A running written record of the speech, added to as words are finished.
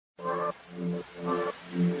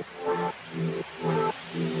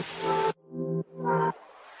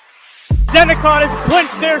Endicott has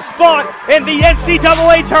clinched their spot in the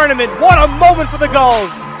NCAA tournament. What a moment for the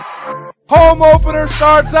Gulls. Home opener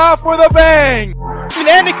starts off with a bang. In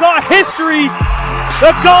Endicott history,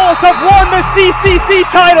 the Gulls have won the CCC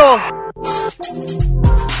title.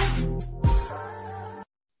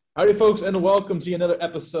 Howdy, folks, and welcome to another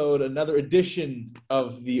episode, another edition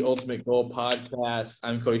of the Ultimate Goal podcast.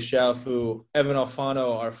 I'm Cody Shalfu, Evan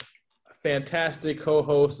Alfano, our fantastic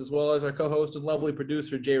co-host, as well as our co-host and lovely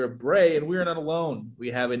producer, Jayra Bray, and we're not alone.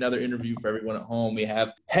 We have another interview for everyone at home. We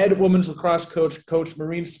have head women's lacrosse coach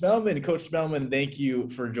Maureen Spellman. Coach Spellman, thank you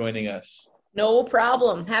for joining us. No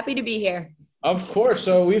problem. Happy to be here. Of course.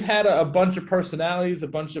 So we've had a bunch of personalities, a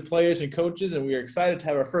bunch of players and coaches, and we are excited to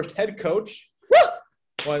have our first head coach.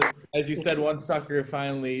 As you said, one sucker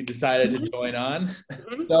finally decided to join on.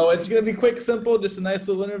 So it's going to be quick, simple, just a nice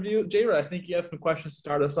little interview. Jayra, I think you have some questions to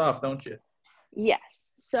start us off, don't you? Yes.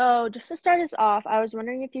 So just to start us off, I was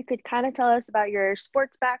wondering if you could kind of tell us about your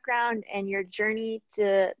sports background and your journey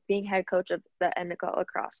to being head coach of the Endicott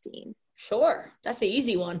lacrosse team. Sure. That's the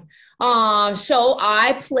easy one. So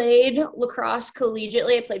I played lacrosse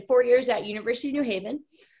collegiately. I played 4 years at University of New Haven.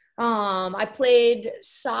 I played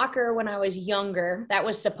soccer when I was younger. That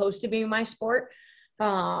was supposed to be my sport.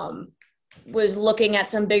 Was looking at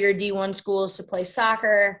some bigger D1 schools to play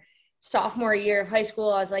soccer. Sophomore year of high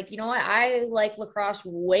school, I was like, you know what? I like lacrosse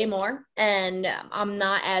way more, and I'm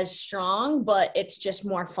not as strong, but it's just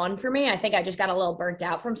more fun for me. I think I just got a little burnt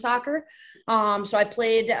out from soccer. So I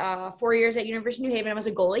played 4 years at University of New Haven. I was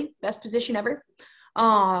a goalie, best position ever.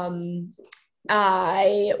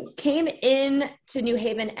 I came in to New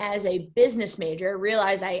Haven as a business major,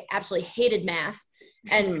 realized I absolutely hated math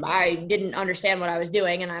and I didn't understand what I was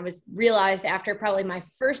doing. And I realized after probably my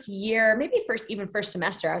first year, maybe first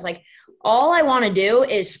semester, I was like, all I want to do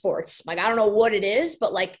is sports. Like, I don't know what it is,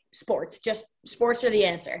 but like sports, just sports are the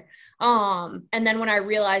answer. And then when I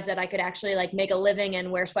realized that I could actually like make a living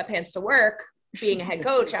and wear sweatpants to work being a head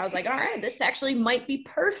coach, I was like, all right, this actually might be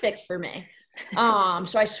perfect for me.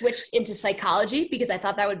 So I switched into psychology because I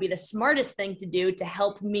thought that would be the smartest thing to do to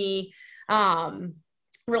help me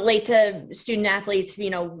relate to student athletes,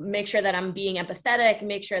 make sure that I'm being empathetic,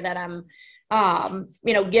 make sure that I'm,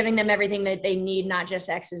 giving them everything that they need, not just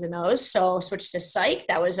X's and O's. So switched to psych.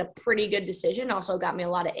 That was a pretty good decision. Also got me a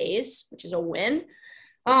lot of A's, which is a win.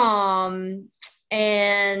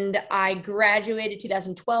 And I graduated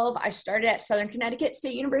 2012. I started at Southern Connecticut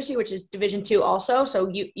State University, which is Division II also. So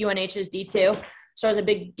UNH is D2. So I was a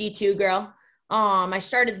big D2 girl. I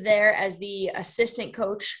started there as the assistant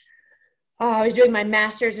coach. I was doing my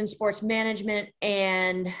master's in sports management.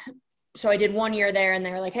 And so I did 1 year there and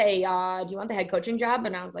they were like, hey, do you want the head coaching job?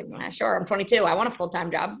 And I was like, nah, sure. I'm 22. I want a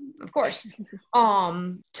full-time job. Of course.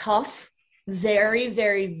 Tough, very,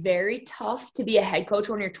 very, very tough to be a head coach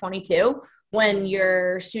when you're 22. When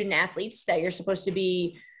your student athletes that you're supposed to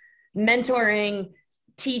be mentoring,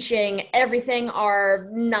 teaching, everything are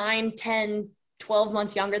 9, 10, 12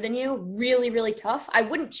 months younger than you. Really, really tough. I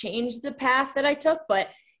wouldn't change the path that I took, but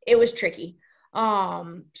it was tricky.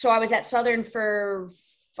 So I was at Southern for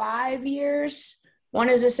 5 years, one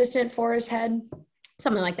as assistant, 4 as head,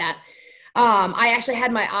 something like that. I actually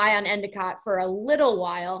had my eye on Endicott for a little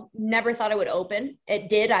while. Never thought it would open. It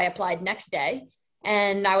did. I applied next day.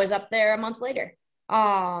 And I was up there a month later. So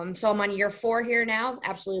I'm on year 4 here now.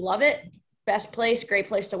 Absolutely love it. Best place, great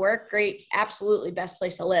place to work. Great, absolutely best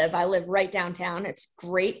place to live. I live right downtown. It's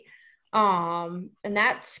great. And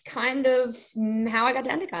that's kind of how I got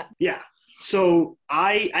to Endicott. Yeah. So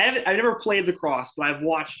I've never played lacrosse, but I've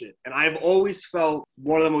watched it. And I've always felt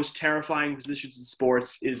one of the most terrifying positions in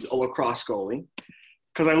sports is a lacrosse goalie.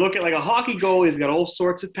 Because I look at like a hockey goalie, he's got all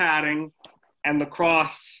sorts of padding, and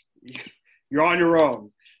lacrosse, you're on your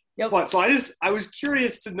own. Yep. But so I was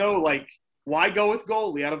curious to know, like, why go with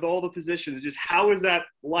goalie out of all the positions? Just how is that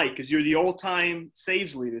like? Because you're the all-time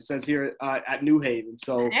saves leader, it says here at New Haven.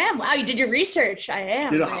 So I am. Wow, you did your research. I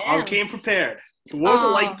am. I came prepared. So what was it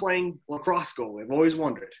like playing lacrosse goalie? I've always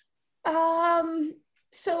wondered.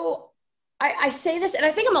 So I say this, and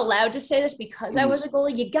I think I'm allowed to say this because I was a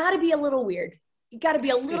goalie. You got to be a little weird. You got to be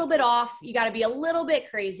a little bit off. You got to be a little bit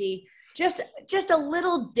crazy. Just a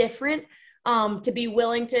little different. To be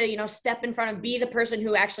willing to, step in front of, be the person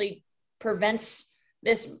who actually prevents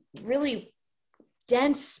this really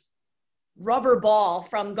dense rubber ball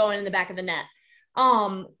from going in the back of the net.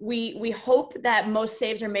 We hope that most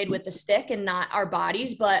saves are made with the stick and not our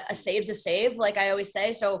bodies, but a save's a save, like I always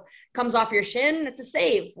say. So comes off your shin, it's a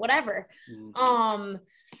save, whatever.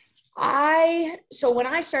 So when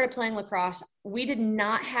I started playing lacrosse, we did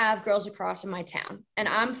not have girls lacrosse in my town. And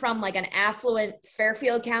I'm from like an affluent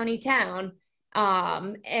Fairfield County town,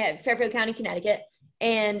 Fairfield County, Connecticut.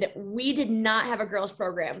 And we did not have a girls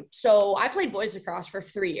program. So I played boys lacrosse for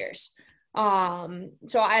 3 years. I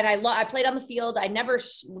played on the field. I never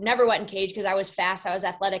went in cage because I was fast. I was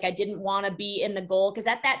athletic. I didn't want to be in the goal. Cause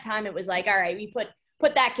at that time it was like, all right, we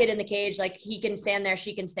put that kid in the cage. Like he can stand there.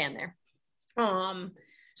 She can stand there.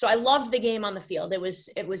 So I loved the game on the field. It was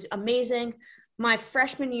amazing. My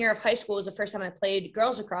freshman year of high school was the first time I played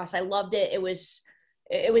girls lacrosse. I loved it. It was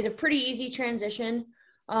a pretty easy transition.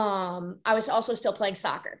 I was also still playing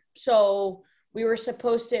soccer. So we were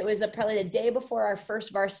supposed to, it was probably the day before our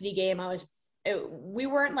first varsity game. We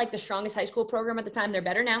weren't like the strongest high school program at the time. They're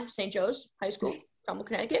better now. St. Joe's High School, Trumbull,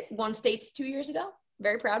 Connecticut, won states 2 years ago.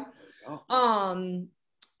 Very proud.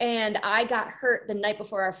 And I got hurt the night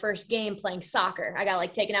before our first game playing soccer. I got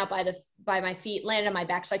like taken out by my feet, landed on my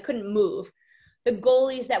back, so I couldn't move. The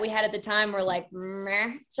goalies that we had at the time were like,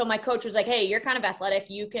 meh. So my coach was like, hey, you're kind of athletic.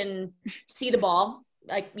 You can see the ball.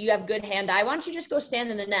 Like you have good hand-eye. Why don't you just go stand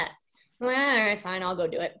in the net? I'm like, all right, fine, I'll go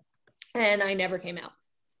do it. And I never came out.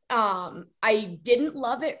 I didn't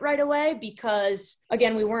love it right away because,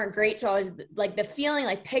 again, we weren't great. So I was like, the feeling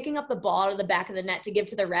like picking up the ball to the back of the net to give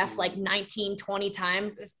to the ref like 19, 20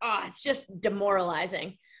 times is, it's just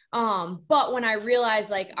demoralizing. But when I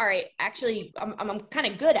realized like, all right, actually I'm kind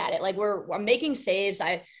of good at it. Like I'm making saves.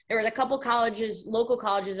 There was a couple colleges, local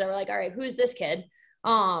colleges that were like, all right, who's this kid?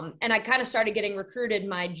 And I kind of started getting recruited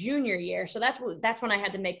my junior year. So that's when I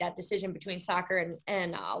had to make that decision between soccer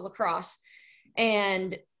and lacrosse.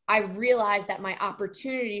 And I realized that my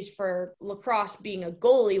opportunities for lacrosse being a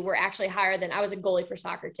goalie were actually higher than I was a goalie for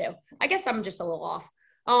soccer too. I guess I'm just a little off.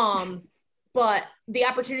 But the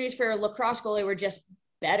opportunities for lacrosse goalie were just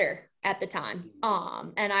better at the time.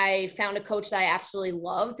 And I found a coach that I absolutely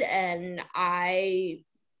loved, and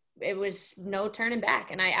it was no turning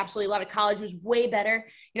back. And I absolutely loved it. College was way better.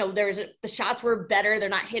 You know, the shots were better. They're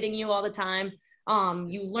not hitting you all the time.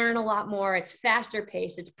 You learn a lot more. It's faster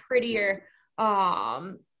paced. It's prettier.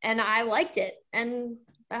 And I liked it. And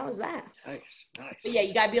that was that. Nice. But yeah,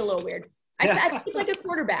 you gotta be a little weird. I think it's like a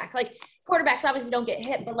quarterback. Like quarterbacks obviously don't get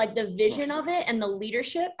hit, but like the vision of it and the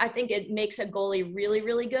leadership, I think it makes a goalie really,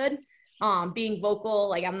 really good. Being vocal,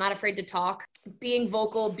 like I'm not afraid to talk, being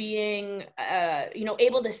vocal, being,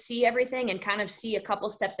 able to see everything and kind of see a couple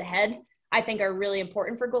steps ahead, I think are really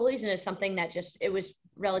important for goalies. And it's something that it was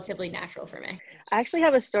relatively natural for me. I actually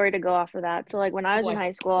have a story to go off of that. So like when I was in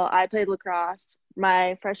high school, I played lacrosse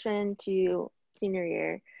my freshman to senior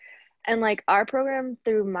year. And like our program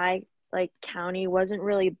through my like county wasn't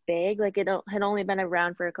really big. Like it had only been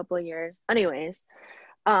around for a couple of years. Anyways,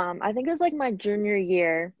 I think it was like my junior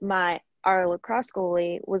year, our lacrosse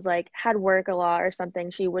goalie was like had work a lot or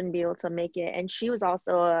something. She wouldn't be able to make it. And she was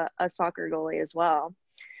also a soccer goalie as well.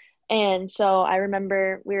 And so I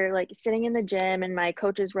remember we were like sitting in the gym and my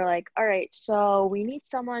coaches were like, all right, so we need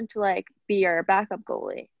someone to like be our backup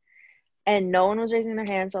goalie. And no one was raising their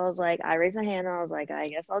hand. So I raised my hand and I was like, I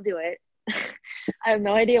guess I'll do it. I have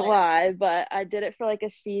no idea why, but I did it for like a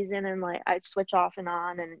season and like I switch off and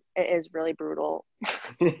on, and it is really brutal.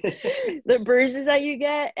 The bruises that you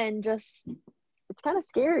get and just it's kind of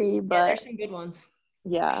scary, but yeah, there's some good ones.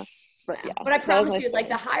 Yeah. But I promise you, like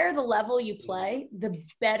the higher the level you play, the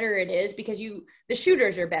better it is because the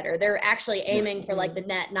shooters are better. They're actually aiming for like the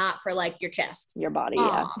net, not for like your chest, your body.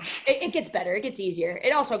 Yeah. It gets better. It gets easier.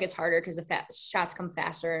 It also gets harder because the shots come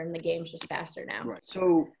faster and the game's just faster now. Right.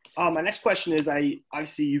 So my next question is,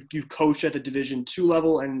 you've coached at the Division II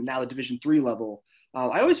level and now the Division III level.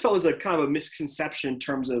 I always felt it was a kind of a misconception in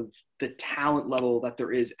terms of the talent level that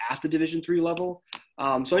there is at the Division III level. So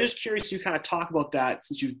I'm just curious to kind of talk about that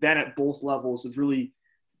since you've been at both levels of really,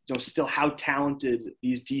 still how talented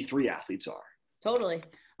these D3 athletes are. Totally.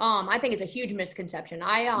 I think it's a huge misconception.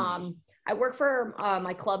 I work for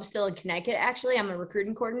my club still in Connecticut. Actually, I'm a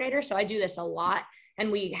recruiting coordinator, so I do this a lot. And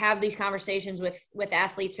we have these conversations with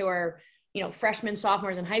athletes who are, freshmen,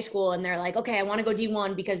 sophomores in high school, and they're like, okay, I want to go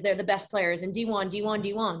D1 because they're the best players in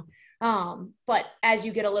D1. But as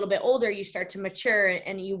you get a little bit older, you start to mature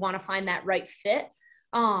and you want to find that right fit.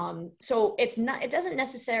 So it doesn't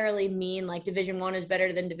necessarily mean like Division I is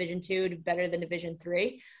better than Division II, better than Division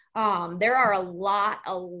III. There are a lot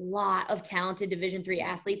of talented Division III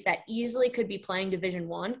athletes that easily could be playing Division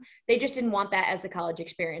I. They just didn't want that as the college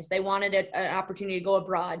experience. They wanted an opportunity to go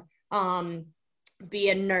abroad, be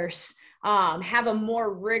a nurse, have a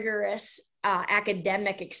more rigorous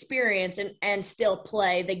academic experience and still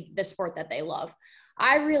play the sport that they love.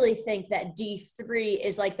 I really think that D3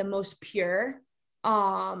 is like the most pure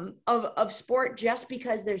of sport, just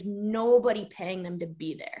because there's nobody paying them to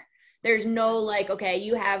be there. There's no like, okay,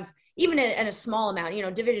 you have, even in a small amount,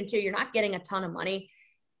 Division II, you're not getting a ton of money,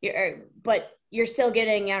 but you're still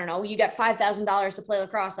getting, I don't know, you got $5,000 to play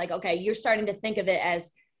lacrosse. Like, okay, you're starting to think of it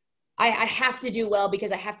as, I have to do well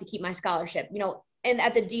because I have to keep my scholarship, and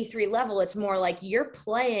at the D3 level, it's more like you're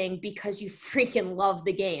playing because you freaking love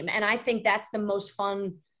the game. And I think that's the most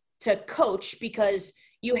fun to coach, because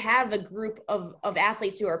you have a group of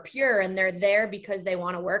athletes who are pure, and they're there because they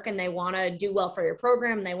want to work and they want to do well for your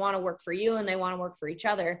program. And they want to work for you and they want to work for each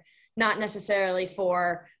other, not necessarily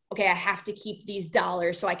for, okay, I have to keep these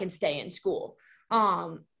dollars so I can stay in school.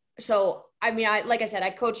 So, I mean, like I said,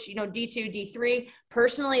 I coach, D2, D3,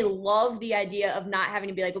 personally love the idea of not having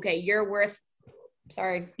to be like, okay, you're worth,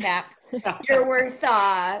 sorry, Cap, you're worth,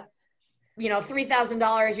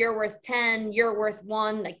 $3,000, you're worth 10, you're worth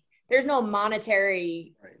 1. Like, there's no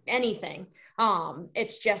monetary anything.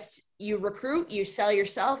 It's just, you recruit, you sell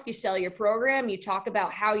yourself, you sell your program, you talk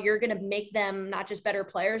about how you're going to make them not just better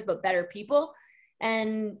players, but better people.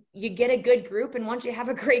 And you get a good group. And once you have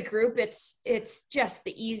a great group, it's just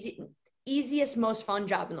the easiest, most fun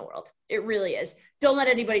job in the world. It really is. Don't let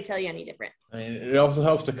anybody tell you any different. I mean, it also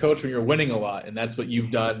helps to coach when you're winning a lot, and that's what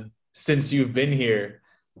you've done since you've been here.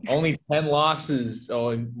 Only 10 losses.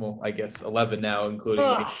 Oh, well, I guess 11 now,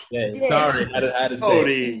 including today. Sorry, I had to say.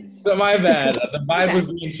 Cody. So my bad. The vibe was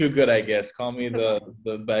being too good, I guess. Call me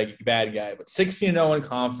the bad guy. But 16-0 in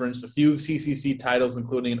conference, a few CCC titles,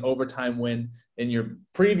 including an overtime win in your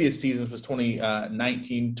previous seasons was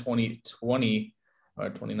 2019, 2020. Or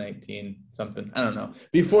 2019, something. I don't know.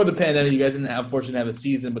 Before the pandemic, you guys didn't have, unfortunately, have a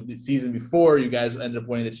season, but the season before, you guys ended up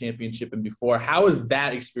winning the championship. And before, how was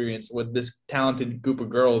that experience with this talented group of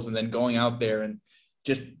girls, and then going out there and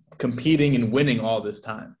just competing and winning all this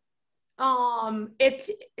time? So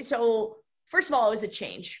first of all, it was a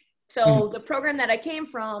change. So the program that I came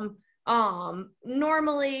from,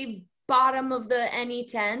 normally bottom of the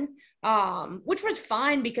NE10, which was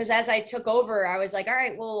fine, because as I took over, I was like, all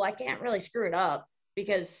right, well, I can't really screw it up,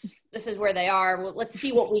 because this is where they are. Well, let's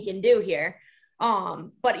see what we can do here. But,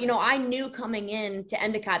 I knew coming in to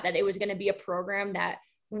Endicott that it was going to be a program that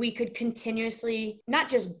we could continuously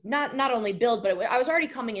not only build, but I was already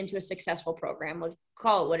coming into a successful program. We'll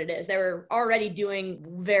call it what it is. They were already doing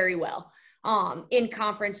very well. In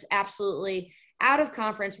conference, absolutely. Out of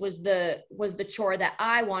conference was the chore that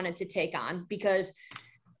I wanted to take on, because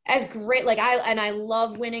as great, I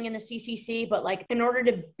love winning in the CCC, but in order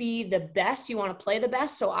to be the best, you want to play the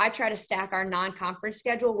best. So I try to stack our non-conference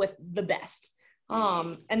schedule with the best.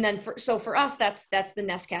 And then for us, that's the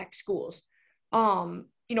NESCAC schools.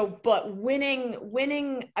 But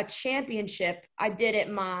winning a championship, I did it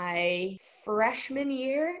my freshman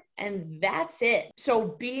year, and that's it.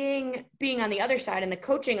 So being on the other side and the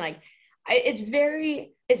coaching, it's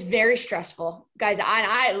very stressful, guys.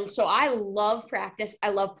 I love practice. I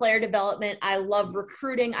love player development. I love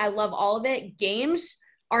recruiting. I love all of it. Games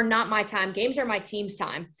are not my time. Games are my team's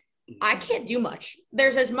time. I can't do much.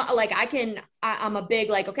 There's as much, I'm a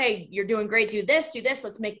big, okay, you're doing great. Do this.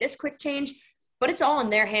 Let's make this quick change, but it's all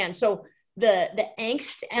in their hands. So the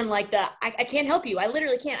angst and I can't help you. I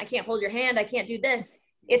literally can't. I can't hold your hand. I can't do this.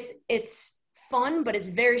 It's fun, but it's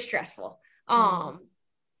very stressful.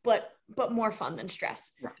 But more fun than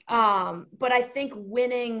stress. Right. But I think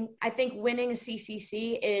winning a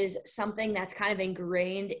CCC is something that's kind of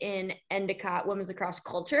ingrained in Endicott women's lacrosse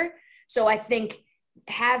culture. So I think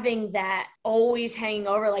having that always hanging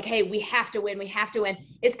over, hey, we have to win,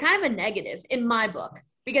 is kind of a negative in my book,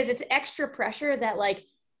 because it's extra pressure that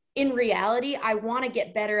in reality, I want to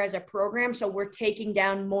get better as a program. So we're taking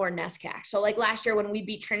down more NESCAC. So last year when we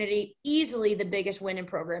beat Trinity, easily the biggest win in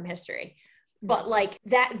program history. But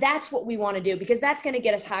that's what we want to do, because that's going to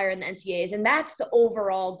get us higher in the NCAAs. And that's the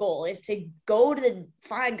overall goal, is to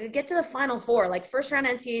get to the Final Four. First round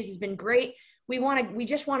NCAAs has been great. We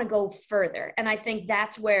just want to go further. And I think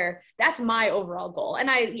that's my overall goal.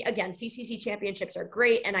 And again, CCC championships are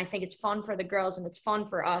great. And I think it's fun for the girls and it's fun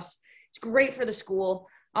for us. It's great for the school.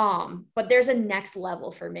 But there's a next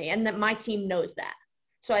level for me, and that my team knows that.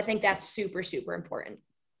 So I think that's super, super important.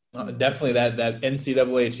 Definitely that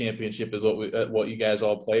NCAA championship is what you guys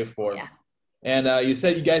all play for. Yeah. And you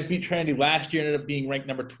said you guys beat Trinity last year, ended up being ranked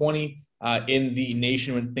number 20 in the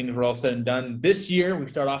nation when things were all said and done. This year, we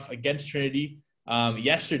start off against Trinity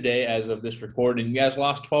yesterday as of this recording. You guys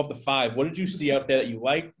lost 12-5. What did you see out there that you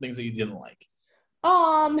liked, things that you didn't like?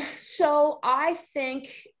 So I think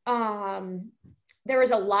there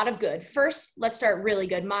was a lot of good. First, let's start really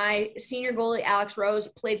good. My senior goalie, Alex Rose,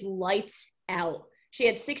 played lights out. She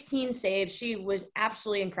had 16 saves. She was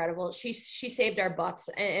absolutely incredible. She saved our butts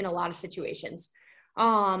in a lot of situations.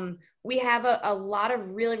 We have a lot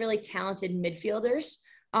of really, really talented midfielders,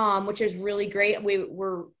 which is really great.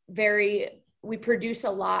 We produce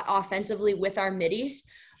a lot offensively with our middies.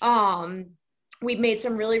 We've made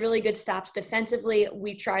some really, really good stops defensively.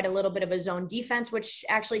 We tried a little bit of a zone defense, which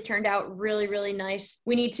actually turned out really, really nice.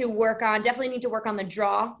 We definitely need to work on the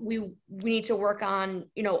draw. We need to work on,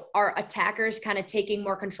 our attackers kind of taking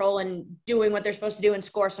more control and doing what they're supposed to do and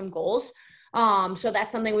score some goals. So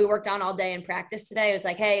that's something we worked on all day in practice today. It was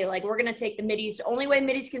like, hey, like we're going to take the middies. The only way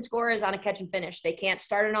middies can score is on a catch and finish. They can't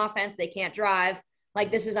start an offense. They can't drive.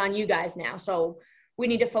 Like this is on you guys now. So we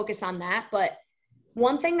need to focus on that. But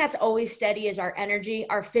one thing that's always steady is our energy,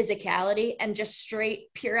 our physicality, and just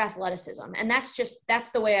straight pure athleticism. And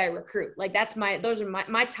that's the way I recruit. Like those are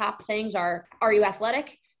my top things are you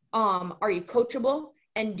athletic? Are you coachable?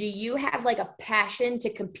 And do you have like a passion to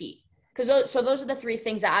compete? Those are the three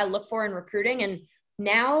things that I look for in recruiting. And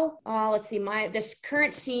now, let's see, this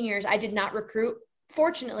current seniors, I did not recruit.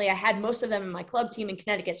 Fortunately, I had most of them in my club team in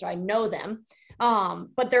Connecticut, so I know them.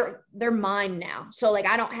 But they're mine now. So like,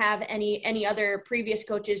 I don't have any other previous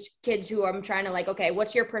kids who I'm trying to like, okay,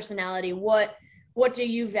 what's your personality? What do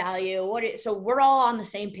you value? So we're all on the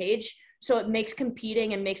same page. So it makes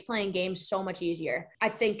competing and makes playing games so much easier. I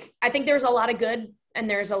think there's a lot of good and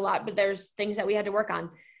but there's things that we had to work on.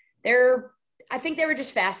 I think they were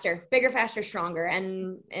just faster, bigger, faster, stronger.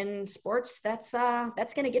 And in sports, that's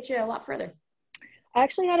going to get you a lot further. I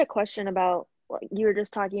actually had a question about, you were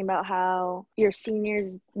just talking about how your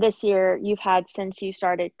seniors this year you've had since you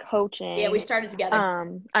started coaching. Yeah, we started together.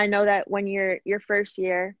 I know that when your first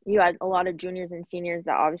year, you had a lot of juniors and seniors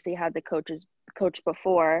that obviously had the coach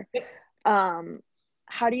before. Yep.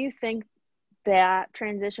 How do you think that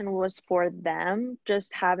transition was for them,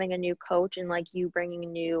 just having a new coach and like you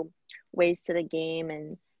bringing new ways to the game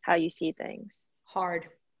and how you see things? Hard,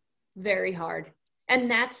 very hard.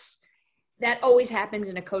 And that always happens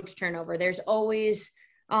in a coach turnover. There's always,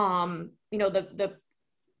 the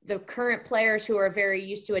current players who are very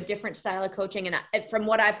used to a different style of coaching. And from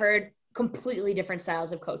what I've heard, completely different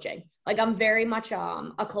styles of coaching. Like I'm very much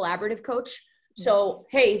a collaborative coach. So,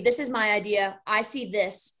 hey, this is my idea. I see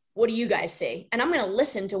this. What do you guys see? And I'm going to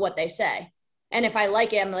listen to what they say. And if I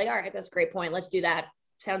like it, I'm like, all right, that's a great point. Let's do that.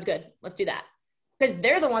 Sounds good. Let's do that. Because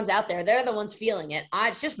they're the ones out there. They're the ones feeling it.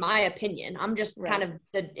 It's just my opinion. I'm just kind of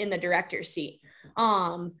in the director's seat.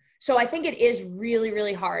 So I think it is really,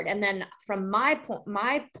 really hard. And then from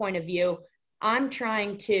my point of view, I'm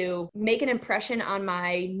trying to make an impression on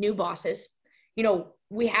my new bosses.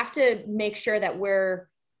 We have to make sure that we're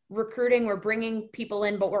recruiting, we're bringing people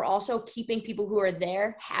in, but we're also keeping people who are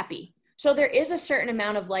there happy. So there is a certain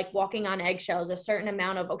amount of like walking on eggshells, a certain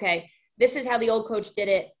amount of, okay, this is how the old coach did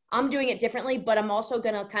it. I'm doing it differently, but I'm also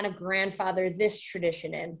going to kind of grandfather this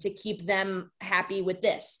tradition in to keep them happy with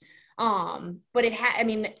this. But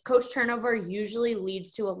coach turnover usually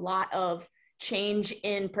leads to a lot of change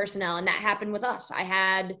in personnel. And that happened with us. I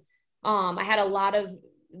had a lot of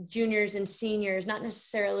juniors and seniors, not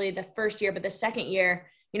necessarily the first year, but the second year,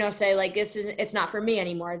 say like, it's not for me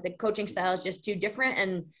anymore. The coaching style is just too different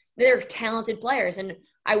and they're talented players. And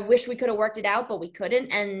I wish we could have worked it out, but we couldn't.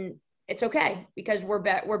 And it's okay because we're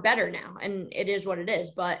better now and it is what it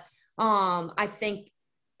is. But I think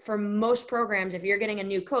for most programs, if you're getting a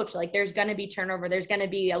new coach, like there's going to be turnover, there's going to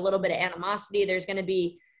be a little bit of animosity, there's going to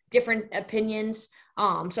be different opinions.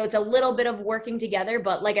 So it's a little bit of working together.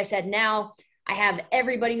 But like I said, now I have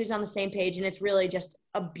everybody who's on the same page and it's really just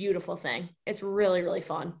a beautiful thing. It's really, really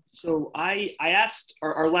fun. So I asked,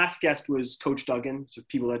 our last guest was Coach Duggan. So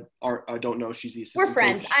people that don't know, she's the assistant We're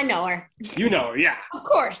friends. coach. I know her. You know her, yeah. Of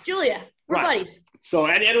course, Julia. We're buddies. So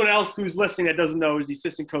anyone else who's listening that doesn't know is the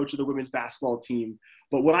assistant coach of the women's basketball team.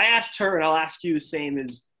 But what I asked her, and I'll ask you the same,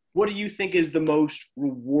 is what do you think is the most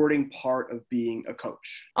rewarding part of being a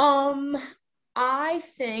coach? I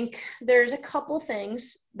think there's a couple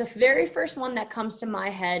things. The very first one that comes to my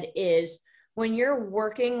head is when you're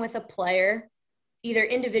working with a player, either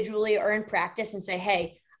individually or in practice, and say,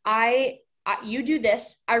 hey, you do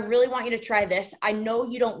this. I really want you to try this. I know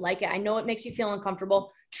you don't like it. I know it makes you feel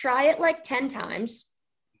uncomfortable. Try it like 10 times.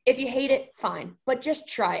 If you hate it, fine, but just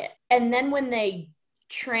try it. And then when they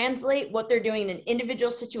translate what they're doing in an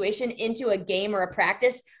individual situation into a game or a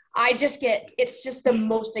practice, it's just the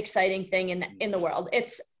most exciting thing in the world.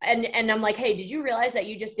 And I'm like, hey, did you realize that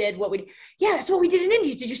you just did yeah, that's what we did in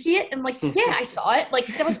Indies. Did you see it? And I'm like, yeah, I saw it. Like,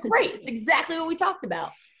 that was great. It's exactly what we talked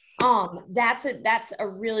about. That's a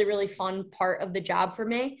really, really fun part of the job for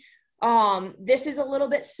me. This is a little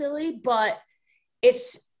bit silly, but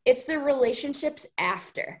it's it's the relationships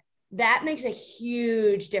after. That makes a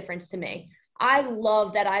huge difference to me. I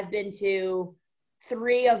love that I've been to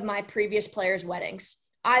 3 of my previous players' weddings.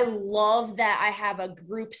 I love that I have a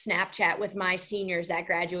group Snapchat with my seniors that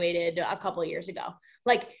graduated a couple of years ago.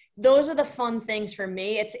 Like, those are the fun things for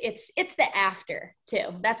me. It's the after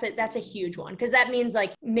too. That's a huge one, because that means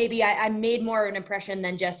like maybe I made more of an impression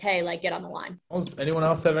than just, hey, like, get on the line. Does anyone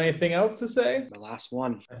else have anything else to say? The last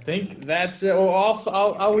one. I think that's it. Well, also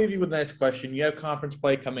I'll leave you with a nice question. You have conference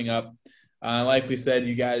play coming up. Like we said,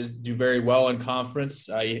 you guys do very well in conference.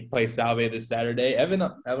 You play Salve this Saturday. Evan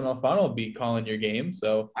Alfano will be calling your game.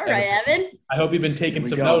 So all right, Evan. I hope you've been taking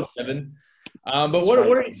some notes, Evan. But what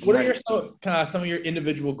are your some of your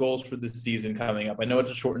individual goals for this season coming up? I know it's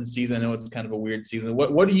a shortened season. I know it's kind of a weird season.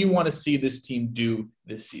 What do you want to see this team do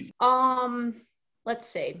this season? Let's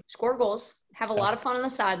see. Score goals, have a lot of fun on the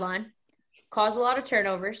sideline, cause a lot of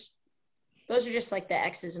turnovers. Those are just like the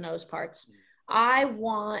X's and O's parts.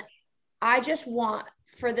 I just want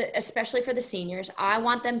especially for the seniors, I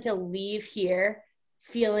want them to leave here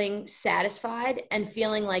feeling satisfied and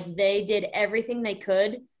feeling like they did everything they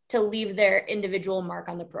could to leave their individual mark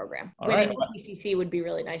on the program. Winning the PCC would be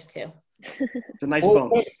really nice too. It's a nice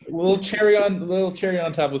bonus. Little cherry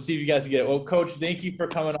on top. We'll see if you guys can get it. Well, Coach, thank you for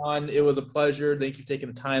coming on. It was a pleasure. Thank you for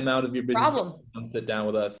taking the time out of your busy schedule to come sit down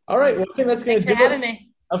with us. All right. Well, I think that's going to do it. Thanks for having me.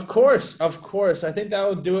 Of course. I think that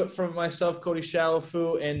will do it for myself, Cody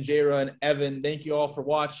Shalafu, and Jayra and Evan. Thank you all for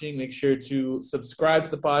watching. Make sure to subscribe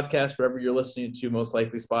to the podcast wherever you're listening to, most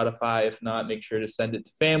likely Spotify. If not, make sure to send it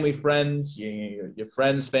to family, friends, your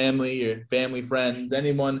friends' family, your family, friends,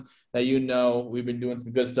 anyone that you know. We've been doing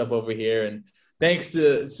some good stuff over here. And thanks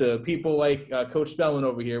to people like Coach Spellman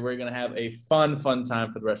over here, we're going to have a fun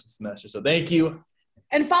time for the rest of the semester. So thank you.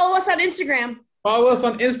 And follow us on Instagram. Follow us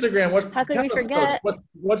on Instagram. How could we forget?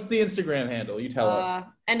 What's the Instagram handle? You tell us.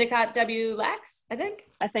 Endicott W Lax, I think.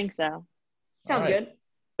 I think so. Sounds good.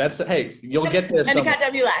 You'll get there. Endicott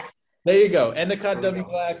W Lax. There you go. Endicott W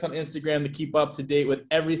Lax on Instagram to keep up to date with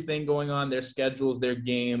everything going on, their schedules, their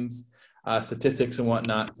games, statistics, and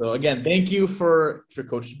whatnot. So again, thank you for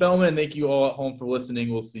Coach Spellman. Thank you all at home for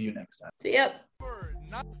listening. We'll see you next time. See ya.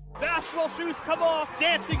 Basketball shoes come off,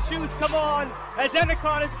 dancing shoes come on, as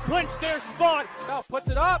Endicott has clinched their spot. Now puts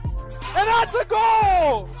it up, and that's a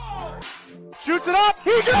goal! Shoots it up,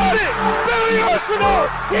 he got it! Billy Arsenal,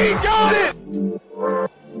 he got it!